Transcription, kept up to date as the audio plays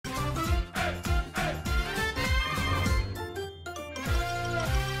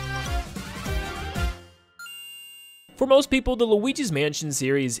For most people, the Luigi's Mansion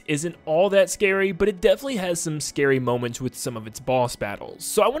series isn't all that scary, but it definitely has some scary moments with some of its boss battles.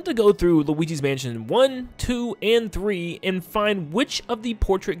 So I want to go through Luigi's Mansion 1, 2, and 3 and find which of the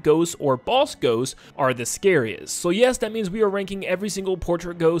portrait ghosts or boss ghosts are the scariest. So yes, that means we are ranking every single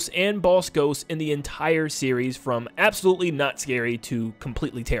portrait ghost and boss ghost in the entire series from absolutely not scary to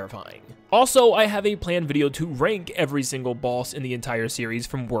completely terrifying. Also, I have a planned video to rank every single boss in the entire series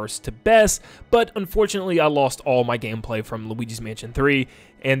from worst to best, but unfortunately I lost all my gameplay from Luigi's Mansion 3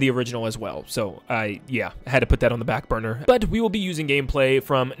 and the original as well, so I had to put that on the back burner. But we will be using gameplay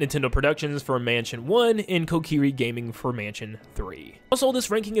from Nintendo Productions for Mansion 1 and Kokiri Gaming for Mansion 3. Also,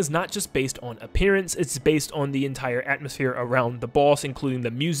 this ranking is not just based on appearance, it's based on the entire atmosphere around the boss, including the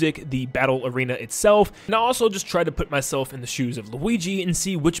music, the battle arena itself, and I also just try to put myself in the shoes of Luigi and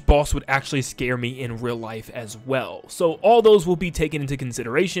see which boss would actually scare me in real life as well. So all those will be taken into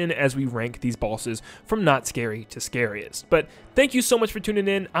consideration as we rank these bosses from not scary to scariest. But thank you so much for tuning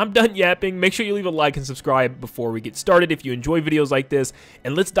in. I'm done yapping. Make sure you leave a like and subscribe before we get started if you enjoy videos like this,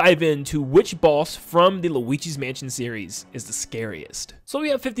 and let's dive into which boss from the Luigi's Mansion series is the scariest. So we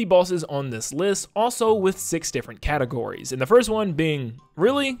have 50 bosses on this list, also with 6 different categories, and the first one being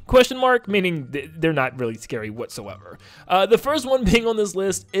really? Question mark, meaning they're not really scary whatsoever. The first one being on this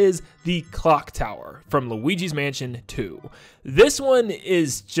list is the Clock Tower from Luigi's Mansion 2. This one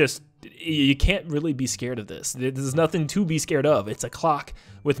is just, you can't really be scared of this. There's nothing to be scared of. It's a clock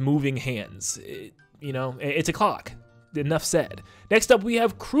with moving hands. It's a clock. Enough said. Next up, we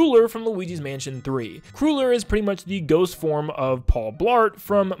have Cruller from Luigi's Mansion 3. Cruller is pretty much the ghost form of Paul Blart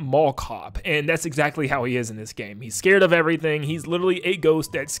from Mall Cop, and that's exactly how he is in this game. He's scared of everything. He's literally a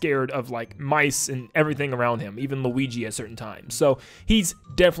ghost that's scared of like mice and everything around him, even Luigi at certain times. So he's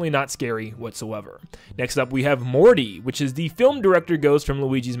definitely not scary whatsoever. Next up, we have Morty, which is the film director ghost from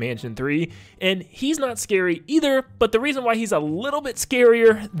Luigi's Mansion 3, and he's not scary either, but the reason why he's a little bit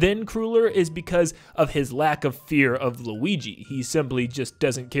scarier than Cruller is because of his lack of fear of Luigi. He simply just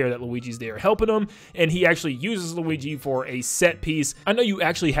doesn't care that Luigi's there helping him, and he actually uses Luigi for a set piece. I know you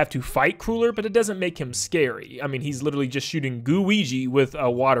actually have to fight Cruller, but it doesn't make him scary. I mean, he's literally just shooting Gooigi with a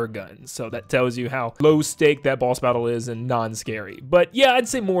water gun, so that tells you how low stake that boss battle is and non-scary. But yeah, I'd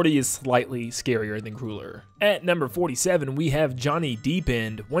say Morty is slightly scarier than Cruller. At number 47, we have Johnny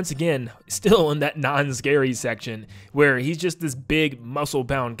Deepend, once again, still in that non-scary section, where he's just this big,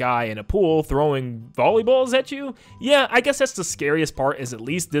 muscle-bound guy in a pool throwing volleyballs at you. Yeah, I guess that's the scariest part, is at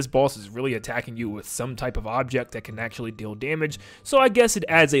least this boss is really attacking you with some type of object that can actually deal damage, so I guess it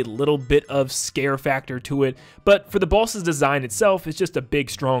adds a little bit of scare factor to it, but for the boss's design itself, it's just a big,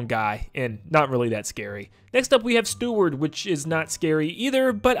 strong guy, and not really that scary. Next up, we have Steward, which is not scary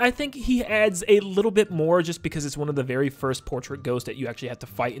either, but I think he adds a little bit more just because it's one of the very first portrait ghosts that you actually have to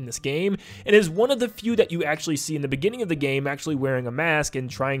fight in this game, and is one of the few that you actually see in the beginning of the game actually wearing a mask and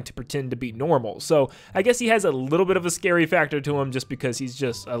trying to pretend to be normal. So I guess he has a little bit of a scary factor to him just because he's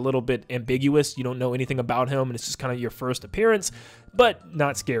just a little bit ambiguous. You don't know anything about him, and it's just kind of your first appearance, but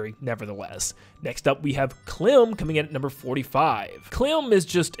not scary nevertheless. Next up, we have Clem coming in at number 45. Clem is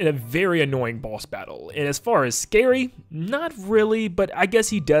just a very annoying boss battle, and as far as scary, not really, but I guess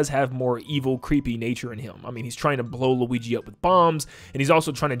he does have more evil, creepy nature in him. I mean, he's trying to blow Luigi up with bombs, and he's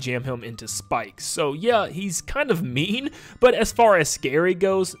also trying to jam him into spikes. So yeah, he's kind of mean, but as far as scary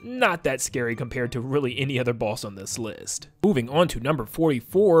goes, not that scary compared to really any other boss on this list. Moving on to number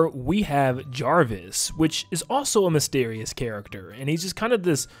 44, we have Jarvis, which is also a mysterious character, and he's just kind of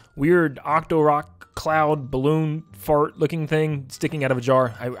this weird Octorok cloud balloon fart looking thing sticking out of a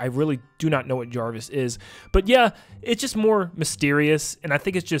jar. I really do not know what Jarvis is, but yeah, it's just more mysterious, and I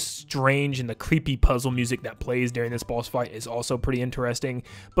think it's just strange, and the creepy puzzle music that plays during this boss fight is also pretty interesting,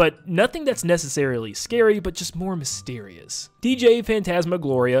 but nothing that's necessarily scary, but just more mysterious. DJ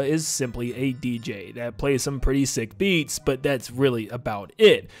Phantasmagoria is simply a DJ that plays some pretty sick beats, but that's really about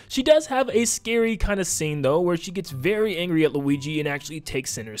it. She does have a scary kind of scene though, where she gets very angry at Luigi and actually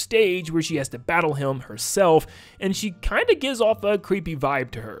takes center stage, where she has to battle him herself, and she kind of gives off a creepy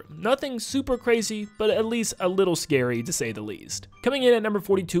vibe to her. Nothing super crazy, but at least a little scary to say the least. Coming in at number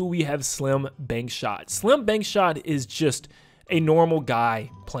 42, we have Slim Bankshot. Slim Bankshot is just a normal guy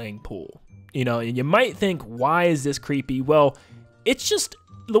playing pool. You know, and you might think, why is this creepy? Well, it's just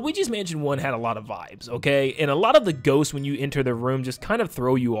Luigi's Mansion 1 had a lot of vibes, okay? And a lot of the ghosts when you enter the room just kind of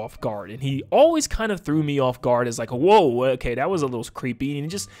throw you off guard. And he always kind of threw me off guard as like, whoa, okay, that was a little creepy.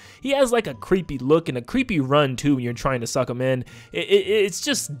 And he has like a creepy look and a creepy run too when you're trying to suck him in. It's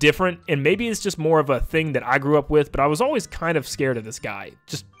just different, and maybe it's just more of a thing that I grew up with, but I was always kind of scared of this guy.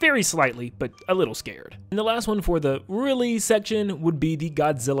 Just very slightly, but a little scared. And the last one for the really section would be the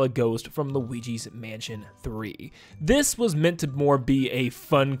Godzilla ghost from Luigi's Mansion 3. This was meant to more be a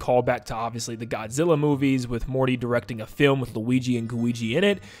fun callback to obviously the Godzilla movies, with Morty directing a film with Luigi and Guigi in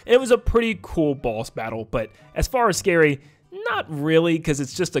it, and it was a pretty cool boss battle. But as far as scary, not really, because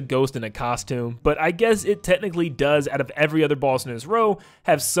it's just a ghost in a costume, but I guess it technically does, out of every other boss in this row,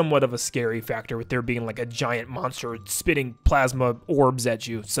 have somewhat of a scary factor, with there being like a giant monster spitting plasma orbs at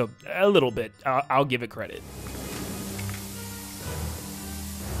you, so a little bit, I'll give it credit.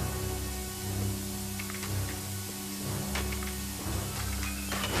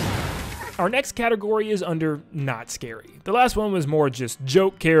 Our next category is under not scary. The last one was more just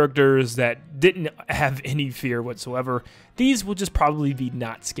joke characters that didn't have any fear whatsoever. These will just probably be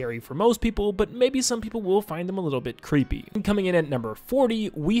not scary for most people, but maybe some people will find them a little bit creepy. And coming in at number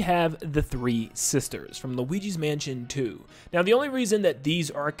 40, we have the Three Sisters from Luigi's Mansion 2. Now, the only reason that these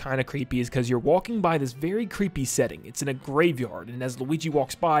are kind of creepy is because you're walking by this very creepy setting. It's in a graveyard, and as Luigi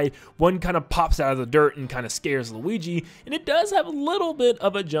walks by, one kind of pops out of the dirt and kind of scares Luigi, and it does have a little bit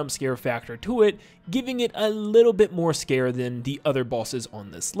of a jump scare factor to it, giving it a little bit more scare than the other bosses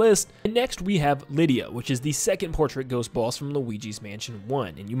on this list. And next we have Lydia, which is the second portrait ghost boss from Luigi's Mansion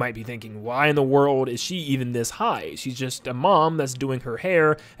 1. And you might be thinking, why in the world is she even this high? She's just a mom that's doing her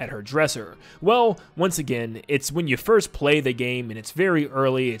hair at her dresser. Well, once again, it's when you first play the game and it's very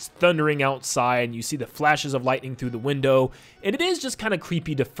early, it's thundering outside, and you see the flashes of lightning through the window, and it is just kind of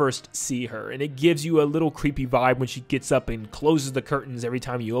creepy to first see her, and it gives you a little creepy vibe when she gets up and closes the curtains every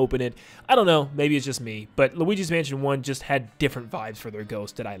time you open it. I don't know, maybe it's just me, but Luigi's Mansion 1 just had different vibes for their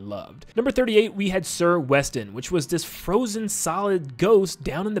ghost that I loved. Number 38, we had Sir Weston, which was this frozen solid ghost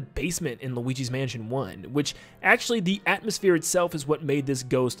down in the basement in Luigi's Mansion 1, which actually the atmosphere itself is what made this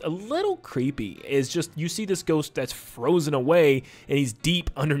ghost a little creepy. Is just you see this ghost that's frozen away and he's deep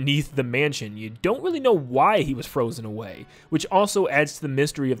underneath the mansion. You don't really know why he was frozen away, which also adds to the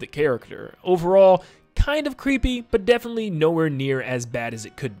mystery of the character. Overall, kind of creepy, but definitely nowhere near as bad as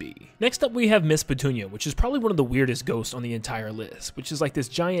it could be. Next up we have Miss Petunia, which is probably one of the weirdest ghosts on the entire list, which is like this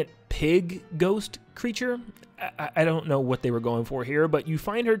giant pig ghost creature. I don't know what they were going for here, but you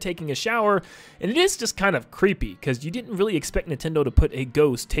find her taking a shower, and it is just kind of creepy, because you didn't really expect Nintendo to put a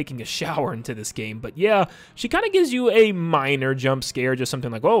ghost taking a shower into this game, but yeah, she kind of gives you a minor jump scare, just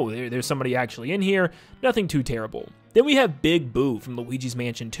something like, oh, there's somebody actually in here, nothing too terrible. Then we have Big Boo from Luigi's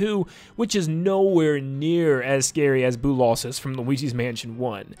Mansion 2, which is nowhere near as scary as Boo Losses from Luigi's Mansion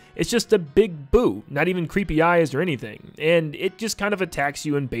 1. It's just a big Boo, not even creepy eyes or anything, and it just kind of attacks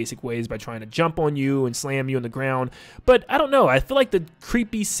you in basic ways by trying to jump on you and slam you on the ground. But I don't know, I feel like the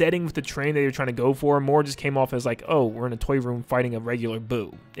creepy setting with the train that you're trying to go for more just came off as like, oh, we're in a toy room fighting a regular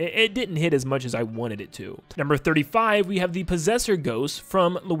Boo. It didn't hit as much as I wanted it to. Number 35, we have the Possessor Ghosts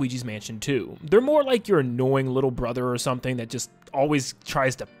from Luigi's Mansion 2. They're more like your annoying little brother or something that just always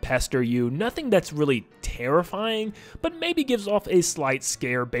tries to pester you. Nothing that's really terrifying, but maybe gives off a slight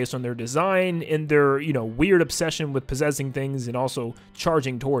scare based on their design and their, weird obsession with possessing things and also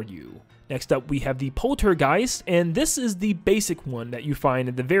charging toward you. Next up, we have the Poltergeist, and this is the basic one that you find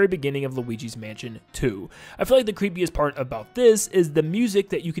at the very beginning of Luigi's Mansion 2. I feel like the creepiest part about this is the music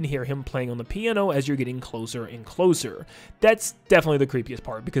that you can hear him playing on the piano as you're getting closer and closer. That's definitely the creepiest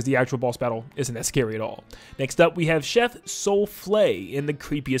part, because the actual boss battle isn't that scary at all. Next up, we have Chef Soufflé, and the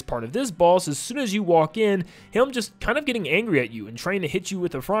creepiest part of this boss, as soon as you walk in, him just kind of getting angry at you and trying to hit you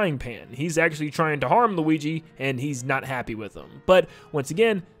with a frying pan. He's actually trying to harm Luigi, and he's not happy with him. But once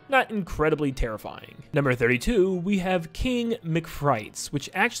again, not incredibly terrifying. Number 32, we have King McFrights, which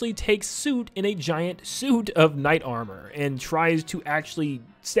actually takes suit in a giant suit of knight armor and tries to actually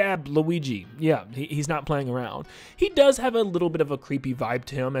stab Luigi. Yeah, he's not playing around. He does have a little bit of a creepy vibe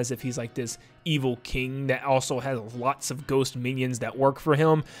to him, as if he's like this evil king that also has lots of ghost minions that work for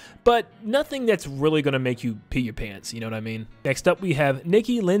him, but nothing that's really gonna make you pee your pants, you know what I mean? Next up, we have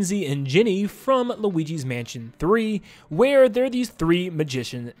Nikki, Lindsay, and Ginny from Luigi's Mansion 3, where they're these three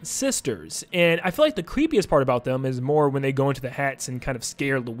magician sisters, and I feel like the creepiest part about them is more when they go into the hats and kind of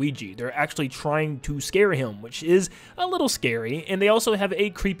scare Luigi. They're actually trying to scare him, which is a little scary, and they also have a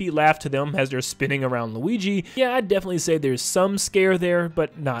creepy laugh to them as they're spinning around Luigi. Yeah, I'd definitely say there's some scare there,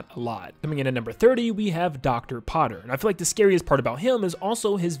 but not a lot. Coming in at number 30, we have Dr. Potter. And I feel like the scariest part about him is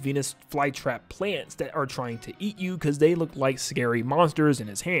also his Venus flytrap plants that are trying to eat you because they look like scary monsters in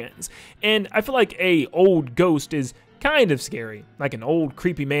his hands. And I feel like a old ghost is kind of scary, like an old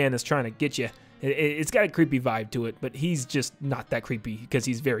creepy man that's trying to get you. It's got a creepy vibe to it, but he's just not that creepy because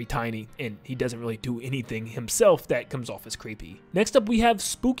he's very tiny and he doesn't really do anything himself that comes off as creepy. Next up, we have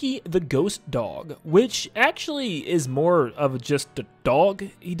Spooky the Ghost Dog, which actually is more of just a dog.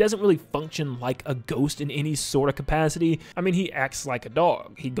 He doesn't really function like a ghost in any sort of capacity. I mean, he acts like a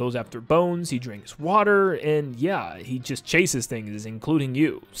dog. He goes after bones, he drinks water, and yeah, he just chases things, including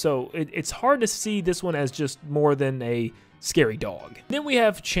you. So it's hard to see this one as just more than a scary dog. Then we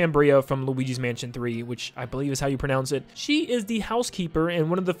have Chambria from Luigi's Mansion 3, which I believe is how you pronounce it. She is the housekeeper and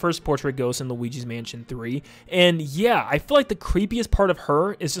one of the first portrait ghosts in Luigi's Mansion 3. And yeah, I feel like the creepiest part of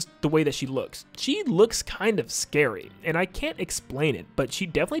her is just the way that she looks. She looks kind of scary, and I can't explain it, but she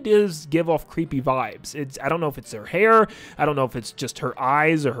definitely does give off creepy vibes. I don't know if it's her hair, I don't know if it's just her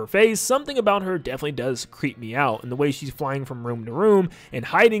eyes or her face. Something about her definitely does creep me out, and the way she's flying from room to room and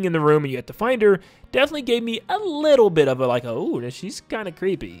hiding in the room and you have to find her definitely gave me a little bit of a like, oh, she's kind of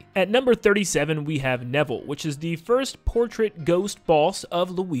creepy. At number 37, we have Neville, which is the first portrait ghost boss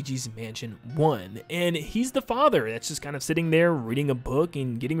of Luigi's Mansion 1. And he's the father that's just kind of sitting there reading a book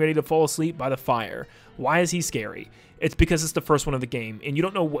and getting ready to fall asleep by the fire. Why is he scary? It's because it's the first one of the game, and you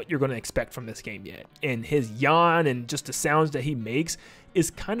don't know what you're going to expect from this game yet. And his yawn and just the sounds that he makes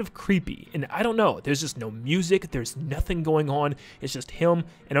is kind of creepy. And I don't know, there's just no music, there's nothing going on. It's just him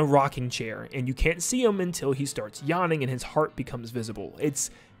in a rocking chair, and you can't see him until he starts yawning and his heart becomes visible.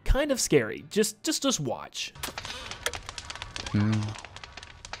 It's kind of scary. Just watch.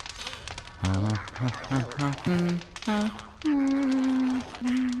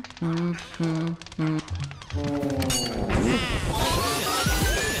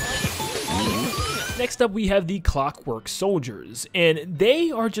 Next up, we have the Clockwork Soldiers, and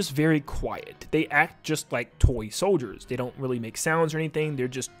they are just very quiet. They act just like toy soldiers. They don't really make sounds or anything. They're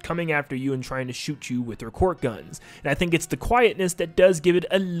just coming after you and trying to shoot you with their cork guns. And I think it's the quietness that does give it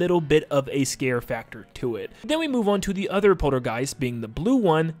a little bit of a scare factor to it. Then we move on to the other poltergeist, being the blue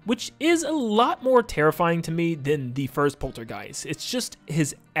one, which is a lot more terrifying to me than the first poltergeist. It's just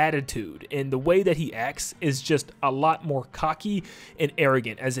his attitude, and the way that he acts is just a lot more cocky and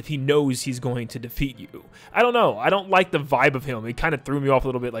arrogant, as if he knows he's going to defeat you. I don't know, I don't like the vibe of him. It kind of threw me off a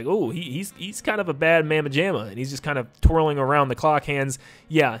little bit, like, oh, he's kind of a bad mamma jamma, and he's just kind of twirling around the clock hands.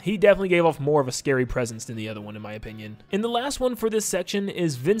 Yeah, he definitely gave off more of a scary presence than the other one, in my opinion. And the last one for this section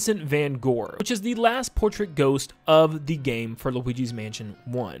is Vincent Van Gogh, which is the last portrait ghost of the game for Luigi's Mansion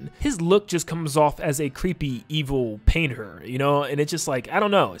 1. His look just comes off as a creepy, evil painter, you know, and it's just like, I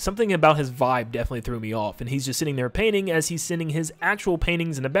don't know, something about his vibe definitely threw me off, and he's just sitting there painting as he's sending his actual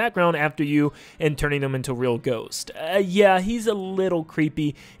paintings in the background after you and turning them into real ghosts. Yeah, he's a little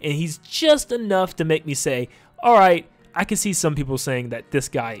creepy, and he's just enough to make me say, alright, I can see some people saying that this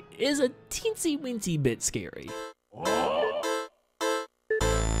guy is a teensy-weensy bit scary.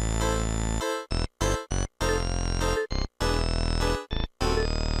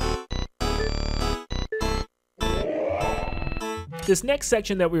 This next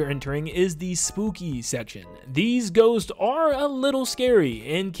section that we're entering is the spooky section. These ghosts are a little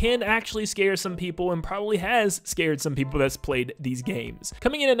scary and can actually scare some people, and probably has scared some people that's played these games.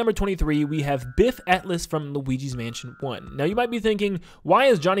 Coming in at number 23, we have Biff Atlas from Luigi's Mansion 1. Now you might be thinking, why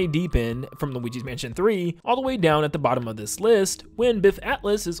is Johnny Deepin from Luigi's Mansion 3 all the way down at the bottom of this list when Biff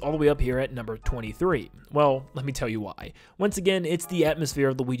Atlas is all the way up here at number 23? Well, let me tell you why. Once again, it's the atmosphere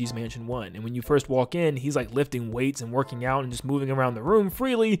of Luigi's Mansion 1, and when you first walk in, he's like lifting weights and working out and just moving around the room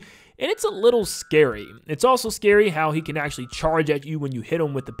freely, and it's a little scary. It's also scary how he can actually charge at you when you hit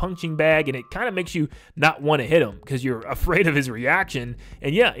him with the punching bag, and it kind of makes you not want to hit him because you're afraid of his reaction.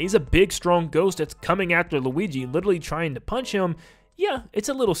 And yeah, he's a big, strong ghost that's coming after Luigi, literally trying to punch him. Yeah, it's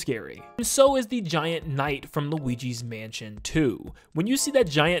a little scary. And so is the giant knight from Luigi's Mansion 2. When you see that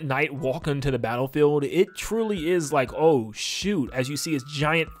giant knight walk onto the battlefield, it truly is like, oh shoot, as you see his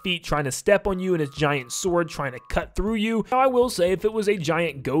giant feet trying to step on you and his giant sword trying to cut through you. Now I will say, if it was a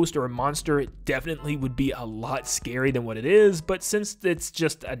giant ghost or a monster, it definitely would be a lot scary than what it is, but since it's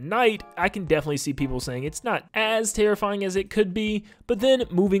just a knight, I can definitely see people saying it's not as terrifying as it could be. But then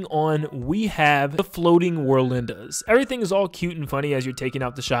moving on, we have the floating Whirlindas. Everything is all cute and funny as you're taking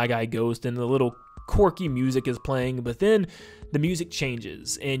out the Shy Guy ghost and the little quirky music is playing, but then the music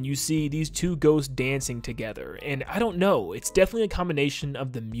changes and you see these two ghosts dancing together. And I don't know, it's definitely a combination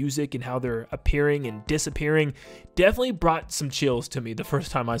of the music and how they're appearing and disappearing. Definitely brought some chills to me the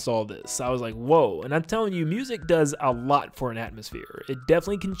first time I saw this. I was like, whoa. And I'm telling you, music does a lot for an atmosphere. It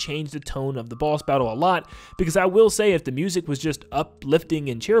definitely can change the tone of the boss battle a lot, because I will say if the music was just uplifting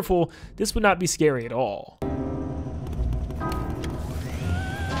and cheerful, this would not be scary at all.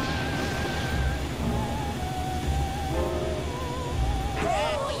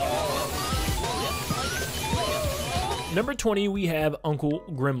 Number 20, we have Uncle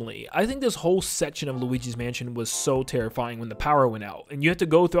Grimly. I think this whole section of Luigi's Mansion was so terrifying when the power went out, and you have to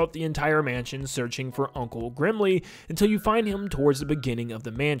go throughout the entire mansion searching for Uncle Grimly until you find him towards the beginning of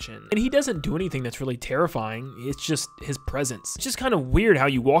the mansion. And he doesn't do anything that's really terrifying, it's just his presence. It's just kind of weird how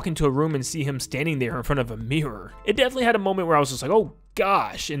you walk into a room and see him standing there in front of a mirror. It definitely had a moment where I was just like, oh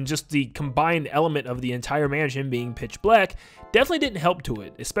gosh, and just the combined element of the entire mansion being pitch black definitely didn't help to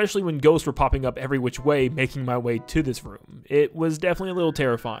it, especially when ghosts were popping up every which way making my way to this room. It was definitely a little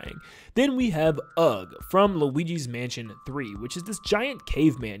terrifying. Then we have Ugg from Luigi's Mansion 3, which is this giant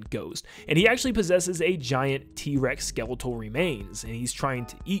caveman ghost, and he actually possesses a giant T-Rex skeletal remains, and he's trying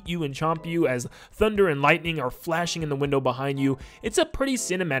to eat you and chomp you as thunder and lightning are flashing in the window behind you. It's a pretty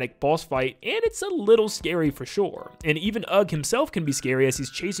cinematic boss fight, and it's a little scary for sure. And even Ugg himself can be scary as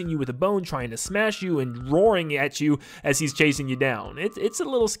he's chasing you with a bone, trying to smash you and roaring at you as he's chasing you down. It's a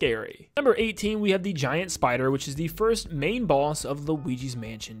little scary. Number 18, we have the giant spider, which is the first main boss of Luigi's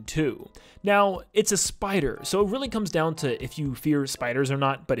Mansion 2. Now, it's a spider, so it really comes down to if you fear spiders or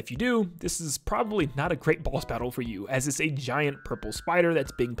not, but if you do, this is probably not a great boss battle for you, as it's a giant purple spider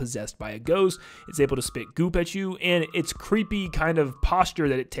that's being possessed by a ghost. It's able to spit goop at you, and its creepy kind of posture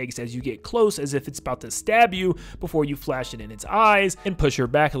that it takes as you get close, as if it's about to stab you before you flash it in its eyes and push her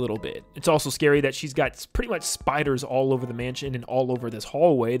back a little bit. It's also scary that she's got pretty much spiders all over the mansion and all over this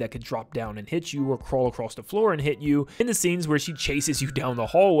hallway that could drop down and hit you or crawl across the floor and hit you. In the scenes where she chases you down the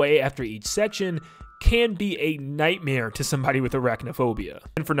hallway after each section can be a nightmare to somebody with arachnophobia.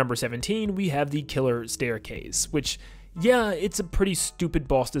 And for number 17, we have the killer staircase, which, yeah, it's a pretty stupid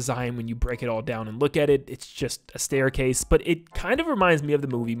boss design when you break it all down and look at it. It's just a staircase, but it kind of reminds me of the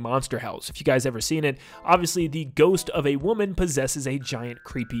movie Monster House. If you guys ever seen it, obviously the ghost of a woman possesses a giant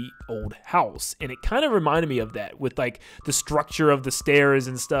creepy old house, and it kind of reminded me of that with like the structure of the stairs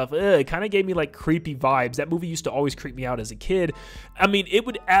and stuff. It kind of gave me like creepy vibes. That movie used to always creep me out as a kid. I mean, it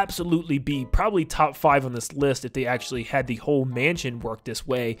would absolutely be probably top 5 on this list if they actually had the whole mansion work this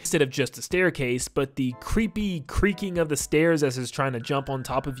way instead of just a staircase, but the creepy creaking of the stairs as it's trying to jump on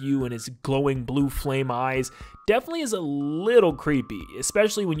top of you and its glowing blue flame eyes definitely is a little creepy,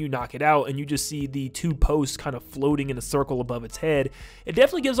 especially when you knock it out and you just see the two posts kind of floating in a circle above its head. It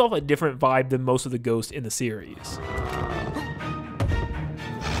definitely gives off a different vibe than most of the ghosts in the series.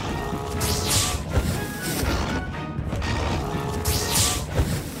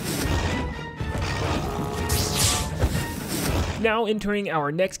 Now entering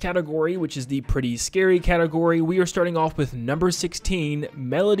our next category, which is the pretty scary category, we are starting off with number 16,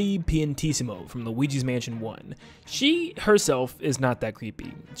 Melody Piantissimo from Luigi's Mansion 1. She herself is not that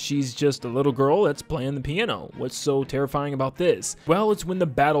creepy. She's just a little girl that's playing the piano. What's so terrifying about this? Well, it's when the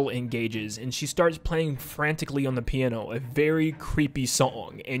battle engages and she starts playing frantically on the piano, a very creepy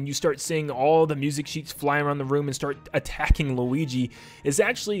song, and you start seeing all the music sheets fly around the room and start attacking Luigi. It's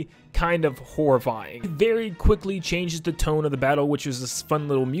actually kind of horrifying. It very quickly changes the tone of the battle, which was this fun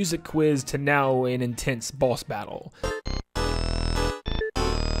little music quiz, to now an intense boss battle.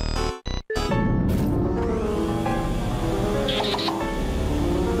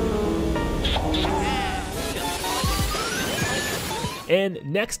 And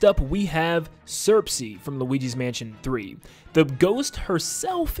next up, we have Serpsy from Luigi's Mansion 3. The ghost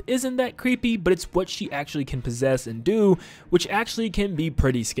herself isn't that creepy, but it's what she actually can possess and do, which actually can be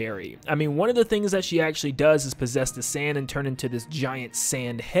pretty scary. I mean, one of the things that she actually does is possess the sand and turn into this giant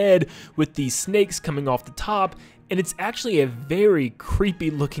sand head with these snakes coming off the top, and it's actually a very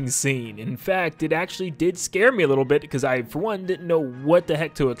creepy looking scene. In fact, it actually did scare me a little bit because I, for one, didn't know what the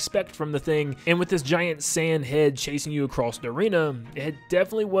heck to expect from the thing, and with this giant sand head chasing you across the arena, it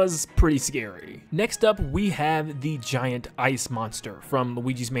definitely was pretty scary. Next up, we have the giant ice monster from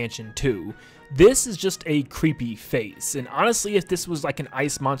Luigi's Mansion 2. This is just a creepy face, and honestly, if this was like an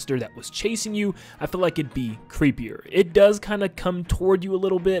ice monster that was chasing you, I feel like it'd be creepier. It does kind of come toward you a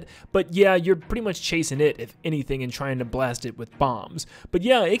little bit, but yeah, you're pretty much chasing it, if anything, and trying to blast it with bombs. But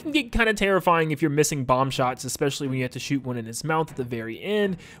yeah, it can get kind of terrifying if you're missing bomb shots, especially when you have to shoot one in its mouth at the very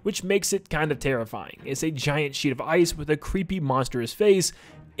end, which makes it kind of terrifying. It's a giant sheet of ice with a creepy monstrous face.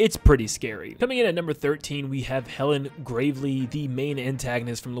 it's pretty scary. Coming in at number 13, we have Helen Gravely, the main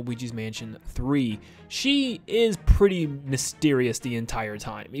antagonist from Luigi's Mansion 3. She is pretty mysterious the entire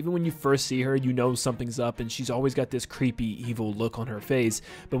time. Even when you first see her, you know something's up, and she's always got this creepy, evil look on her face.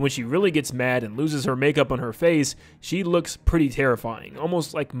 But when she really gets mad and loses her makeup on her face, she looks pretty terrifying,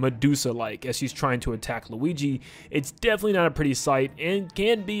 almost like Medusa-like as she's trying to attack Luigi. It's definitely not a pretty sight and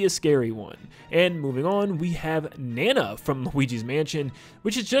can be a scary one. And moving on, we have Nana from Luigi's Mansion,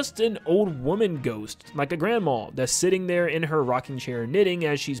 which is just an old woman ghost, like a grandma, that's sitting there in her rocking chair knitting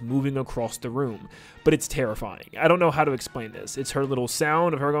as she's moving across the room. But it's terrifying. I don't know how to explain this. It's her little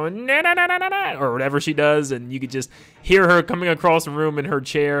sound of her going na na na na na na, or whatever she does, and you could just hear her coming across the room in her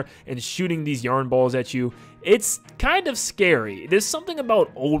chair and shooting these yarn balls at you. It's kind of scary. There's something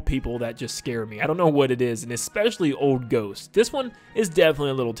about old people that just scare me. I don't know what it is, and especially old ghosts. This one is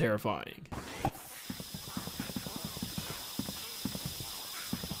definitely a little terrifying.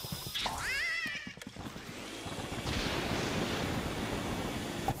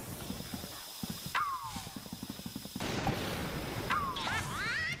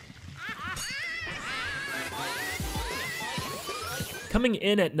 Coming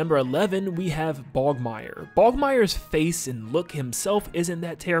in at number 11, we have Bogmire. Bogmire's face and look himself isn't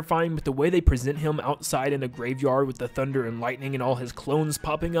that terrifying, but the way they present him outside in a graveyard with the thunder and lightning and all his clones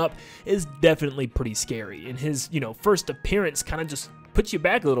popping up is definitely pretty scary. And his, first appearance kind of just puts you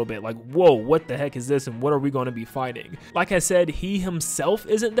back a little bit, like, whoa, what the heck is this and what are we going to be fighting? Like I said, he himself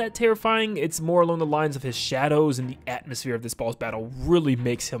isn't that terrifying. It's more along the lines of his shadows, and the atmosphere of this boss battle really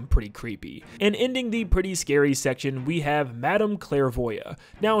makes him pretty creepy. And ending the pretty scary section, we have Madame Clairvoya.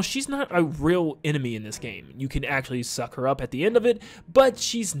 Now, she's not a real enemy in this game. You can actually suck her up at the end of it, but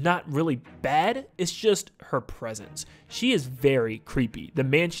she's not really bad. It's just her presence. She is very creepy. The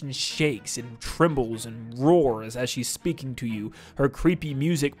mansion shakes and trembles and roars as she's speaking to you. Her creepy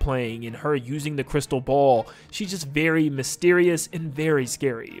music playing and her using the crystal ball. She's just very mysterious and very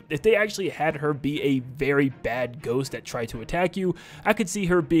scary. If they actually had her be a very bad ghost that tried to attack you, I could see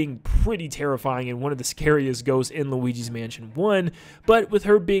her being pretty terrifying and one of the scariest ghosts in Luigi's Mansion 1, but with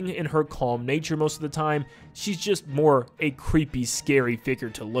her being in her calm nature most of the time, she's just more a creepy, scary figure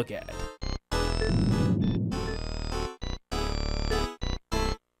to look at.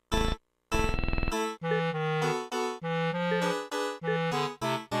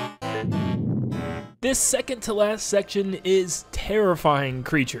 This second to last section is terrifying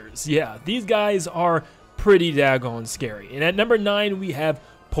creatures. Yeah, these guys are pretty daggone scary. And at number 9, we have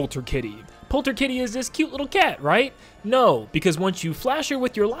Polterkitty. Polterkitty is this cute little cat, right? No, because once you flash her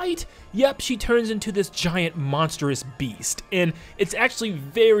with your light, yep, she turns into this giant monstrous beast. And it's actually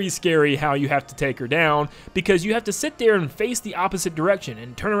very scary how you have to take her down, because you have to sit there and face the opposite direction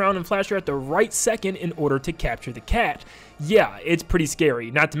and turn around and flash her at the right second in order to capture the cat. Yeah, it's pretty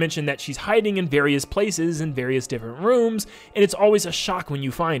scary, not to mention that she's hiding in various places in various different rooms, and it's always a shock when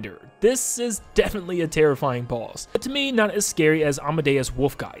you find her. This is definitely a terrifying boss, but to me, not as scary as Amadeus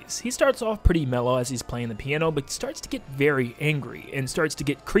Wolfgeist. He starts off pretty mellow as he's playing the piano, but starts to get very angry, and starts to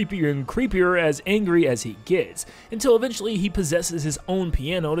get creepier and creepier as angry as he gets, until eventually he possesses his own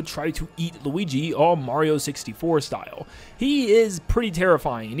piano to try to eat Luigi all Mario 64 style. He is pretty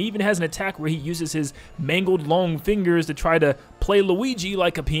terrifying, and even has an attack where he uses his mangled long fingers to try to play Luigi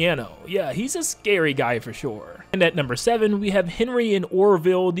like a piano. Yeah, he's a scary guy for sure. And at number 7, we have Henry and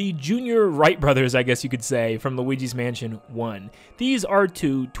Orville, the junior Wright brothers, I guess you could say, from Luigi's Mansion 1. These are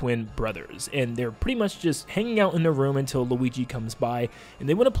two twin brothers, and they're pretty much just hanging out in their room until Luigi comes by, and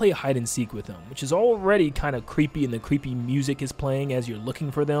they want to play hide and seek with them, which is already kind of creepy, and the creepy music is playing as you're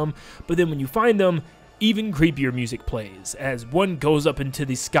looking for them. But then when you find them, even creepier music plays, as one goes up into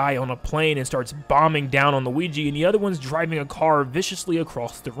the sky on a plane and starts bombing down on Luigi, and the other one's driving a car viciously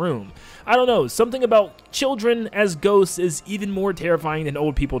across the room. I don't know, something about children as ghosts is even more terrifying than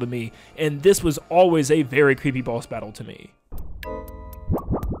old people to me, and this was always a very creepy boss battle to me.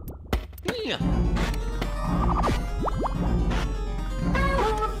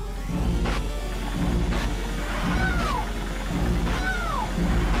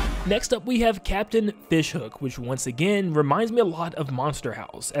 Next up, we have Captain Fishhook, which once again reminds me a lot of Monster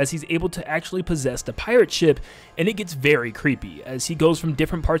House, as he's able to actually possess the pirate ship, and it gets very creepy, as he goes from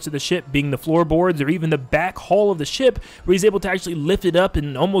different parts of the ship, being the floorboards or even the back hull of the ship, where he's able to actually lift it up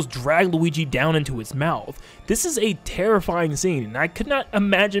and almost drag Luigi down into its mouth. This is a terrifying scene, and I could not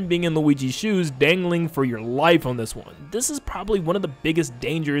imagine being in Luigi's shoes dangling for your life on this one. This is probably one of the biggest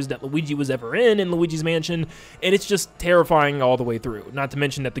dangers that Luigi was ever in Luigi's Mansion, and it's just terrifying all the way through, not to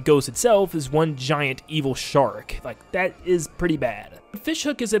mention that the ghost itself is one giant evil shark. Like, that is pretty bad.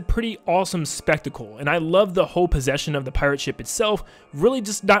 Fishhook is a pretty awesome spectacle, and I love the whole possession of the pirate ship itself. Really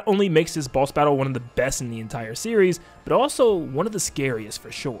just not only makes this boss battle one of the best in the entire series, but also one of the scariest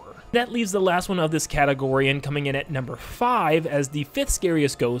for sure. That leaves the last one of this category, and coming in at number 5 as the 5th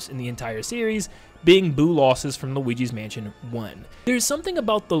scariest ghost in the entire series, being Boo Losses from Luigi's Mansion 1. There's something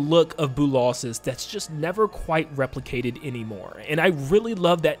about the look of Boo Losses that's just never quite replicated anymore, and I really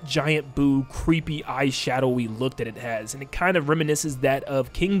love that giant Boo creepy eyeshadowy look that it has, and it kind of reminisces that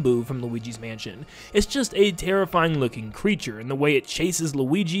of King Boo from Luigi's Mansion. It's just a terrifying looking creature, and the way it chases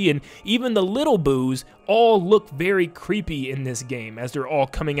Luigi and even the little Boos all look very creepy in this game as they're all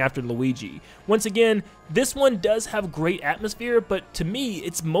coming after Luigi. Once again, this one does have great atmosphere, but to me,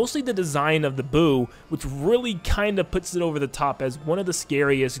 it's mostly the design of the Boo, which really kind of puts it over the top as one of the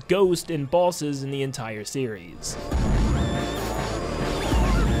scariest ghosts and bosses in the entire series.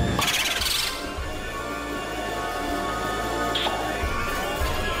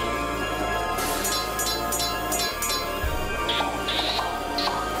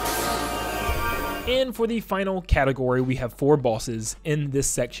 And for the final category, we have 4 bosses in this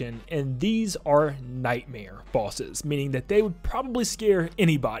section, and these are nightmare bosses, meaning that they would probably scare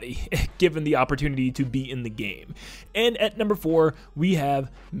anybody given the opportunity to be in the game. And at number 4, we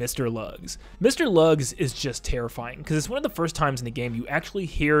have Mr. Lugs. Mr. Lugs is just terrifying because it's one of the first times in the game you actually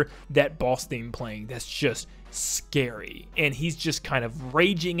hear that boss theme playing that's just scary. And he's just kind of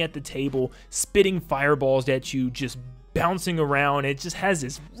raging at the table, spitting fireballs at you, just bouncing around. It just has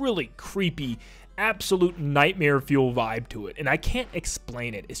this really creepy, absolute nightmare fuel vibe to it, and I can't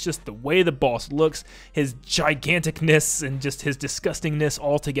explain it. It's just the way the boss looks, his giganticness, and just his disgustingness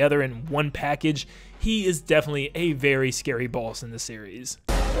all together in one package. He is definitely a very scary boss in the series.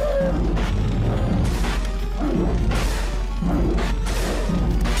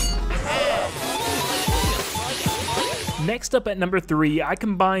 Next up at number 3, I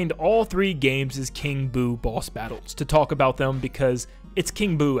combined all 3 games as King Boo boss battles to talk about them because it's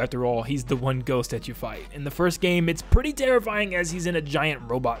King Boo after all. He's the one ghost that you fight. In the first game, it's pretty terrifying as he's in a giant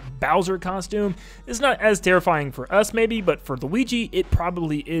robot Bowser costume. It's not as terrifying for us maybe, but for Luigi, it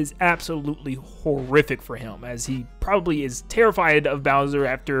probably is absolutely horrific for him as he probably is terrified of Bowser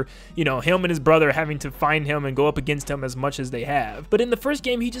after, you know, him and his brother having to find him and go up against him as much as they have. But in the first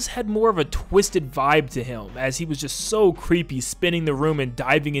game, he just had more of a twisted vibe to him as he was just so creepy, spinning the room and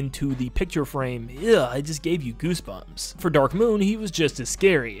diving into the picture frame. Ugh, it just gave you goosebumps. For Dark Moon, he was just as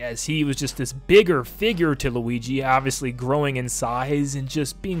scary as he was just this bigger figure to Luigi, obviously growing in size and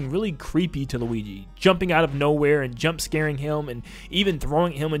just being really creepy to Luigi, jumping out of nowhere and jump scaring him and even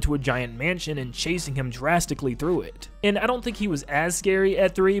throwing him into a giant mansion and chasing him drastically through it. And I don't think he was as scary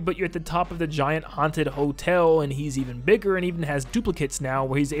at 3, but you're at the top of the giant haunted hotel and he's even bigger and even has duplicates now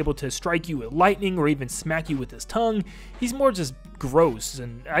where he's able to strike you with lightning or even smack you with his tongue. He's more just gross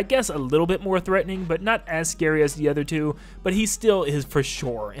and I guess a little bit more threatening, but not as scary as the other 2, but he still is for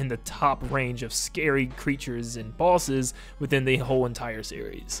sure in the top range of scary creatures and bosses within the whole entire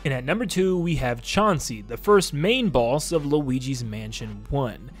series. And at number 2, we have Chauncey, the first main boss of Luigi's Mansion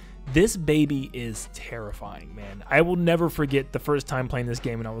 1. This baby is terrifying, man. I will never forget the first time playing this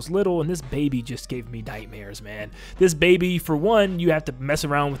game when I was little, and this baby just gave me nightmares, man. This baby, for one, you have to mess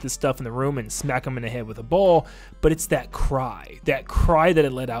around with this stuff in the room and smack him in the head with a ball, but it's that cry. That cry that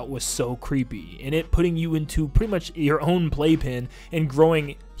it let out was so creepy, and it putting you into pretty much your own playpen and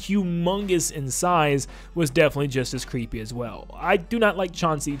growing humongous in size was definitely just as creepy as well. I do not like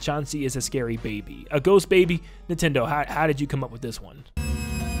Chauncey. Chauncey is a scary baby. A ghost baby? Nintendo, how did you come up with this one?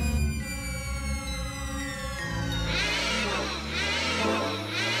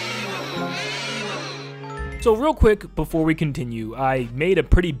 So real quick, before we continue, I made a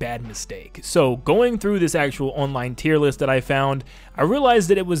pretty bad mistake. So going through this actual online tier list that I found, I realized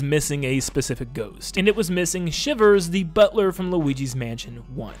that it was missing a specific ghost, and it was missing Shivers, the butler from Luigi's Mansion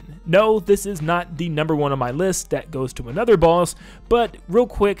 1. No, this is not the number 1 on my list, that goes to another boss, but real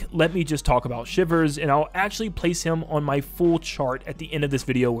quick, let me just talk about Shivers, and I'll actually place him on my full chart at the end of this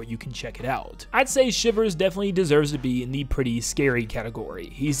video where you can check it out. I'd say Shivers definitely deserves to be in the pretty scary category.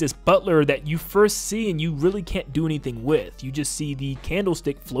 He's this butler that you first see and you really can't do anything with. You just see the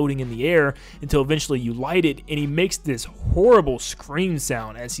candlestick floating in the air until eventually you light it, and he makes this horrible scream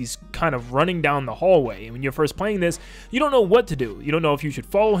sound as he's kind of running down the hallway. And when you're first playing this, you don't know what to do. You don't know if you should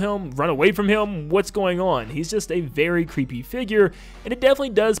follow him, run away from him, what's going on. He's just a very creepy figure, and it definitely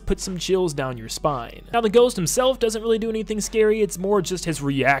does put some chills down your spine. Now, the ghost himself doesn't really do anything scary. It's more just his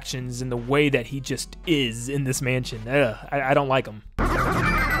reactions and the way that he just is in this mansion. I don't like him.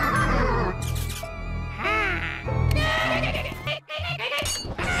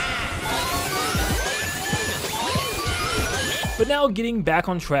 But now getting back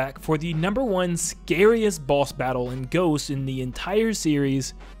on track for the #1 scariest boss battle in Ghost in the entire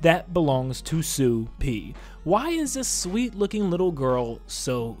series, that belongs to Sue P. Why is this sweet looking little girl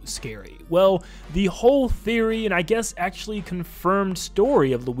so scary? Well, the whole theory, and I guess actually confirmed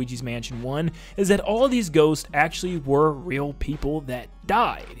story of Luigi's Mansion 1 is that all of these ghosts actually were real people that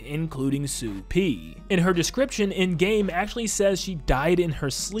died, including Sue P. And her description in game actually says she died in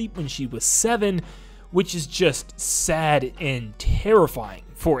her sleep when she was 7, which is just sad and terrifying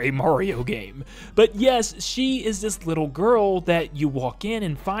for a Mario game. But yes, she is this little girl that you walk in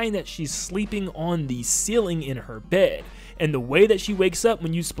and find that she's sleeping on the ceiling in her bed. And the way that she wakes up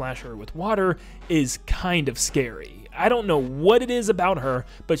when you splash her with water is kind of scary. I don't know what it is about her,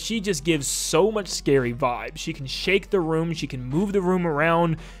 but she just gives so much scary vibes. She can shake the room, she can move the room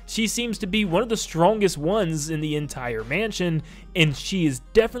around. She seems to be one of the strongest ones in the entire mansion, and she is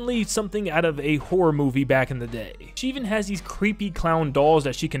definitely something out of a horror movie back in the day. She even has these creepy clown dolls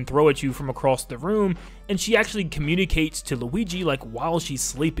that she can throw at you from across the room, and she actually communicates to Luigi like while she's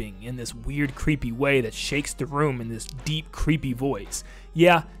sleeping in this weird creepy way that shakes the room in this deep creepy voice.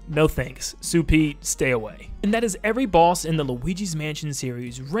 Yeah, no thanks. Sue P, stay away. And that is every boss in the Luigi's Mansion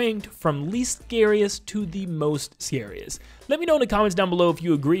series ranked from least scariest to the most scariest. Let me know in the comments down below if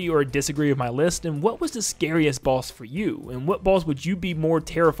you agree or disagree with my list, and what was the scariest boss for you, and what boss would you be more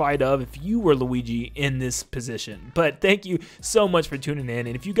terrified of if you were Luigi in this position. But thank you so much for tuning in,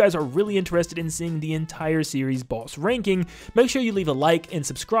 and if you guys are really interested in seeing the entire series boss ranking, make sure you leave a like and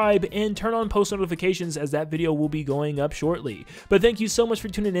subscribe and turn on post notifications as that video will be going up shortly. But thank you so much for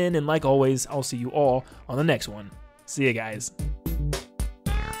tuning in, and like always, I'll see you all on the next one. See ya, guys.